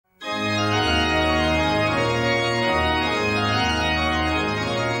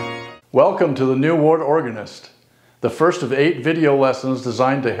Welcome to the new Ward Organist, the first of 8 video lessons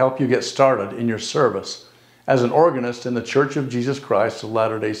designed to help you get started in your service as an organist in the Church of Jesus Christ of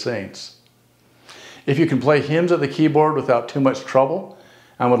Latter-day Saints. If you can play hymns at the keyboard without too much trouble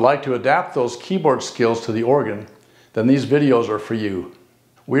and would like to adapt those keyboard skills to the organ, then these videos are for you.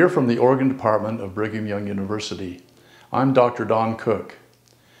 We are from the organ department of Brigham Young University. I'm Dr. Don Cook,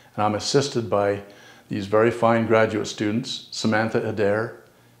 and I'm assisted by these very fine graduate students, Samantha Adair,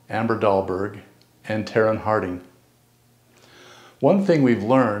 Amber Dahlberg, and Taryn Harding. One thing we've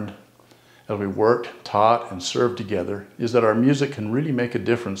learned as we worked, taught, and served together is that our music can really make a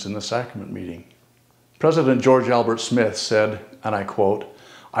difference in the sacrament meeting. President George Albert Smith said, and I quote,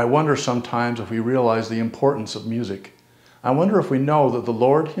 "I wonder sometimes if we realize the importance of music. I wonder if we know that the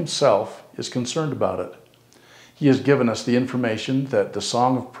Lord Himself is concerned about it. He has given us the information that the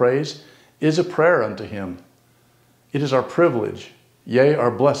song of praise is a prayer unto Him. It is our privilege, yea, our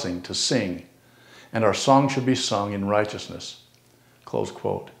blessing, to sing, and our song should be sung in righteousness." Close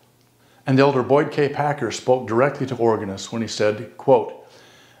quote. And Elder Boyd K. Packer spoke directly to organists when he said, quote,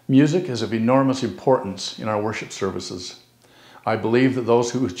 "Music is of enormous importance in our worship services. I believe that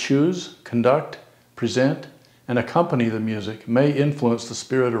those who choose, conduct, present, and accompany the music may influence the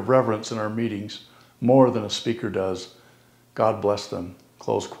spirit of reverence in our meetings more than a speaker does. God bless them."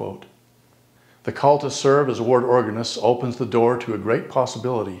 Close quote. The call to serve as ward organists opens the door to a great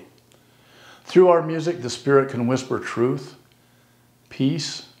possibility. Through our music, the Spirit can whisper truth,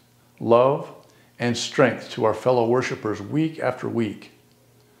 peace, love, and strength to our fellow worshipers week after week.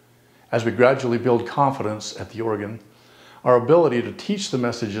 As we gradually build confidence at the organ, our ability to teach the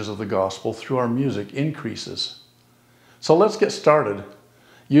messages of the gospel through our music increases. So let's get started.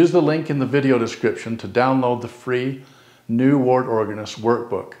 Use the link in the video description to download the free New Ward Organist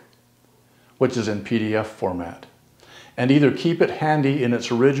Workbook, which is in PDF format. And either keep it handy in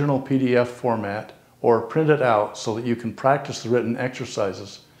its original PDF format or print it out so that you can practice the written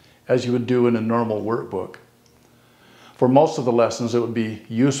exercises as you would do in a normal workbook. For most of the lessons, it would be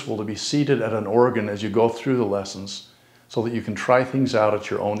useful to be seated at an organ as you go through the lessons so that you can try things out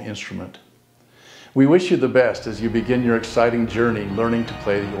at your own instrument. We wish you the best as you begin your exciting journey learning to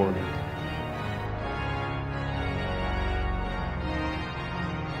play the organ.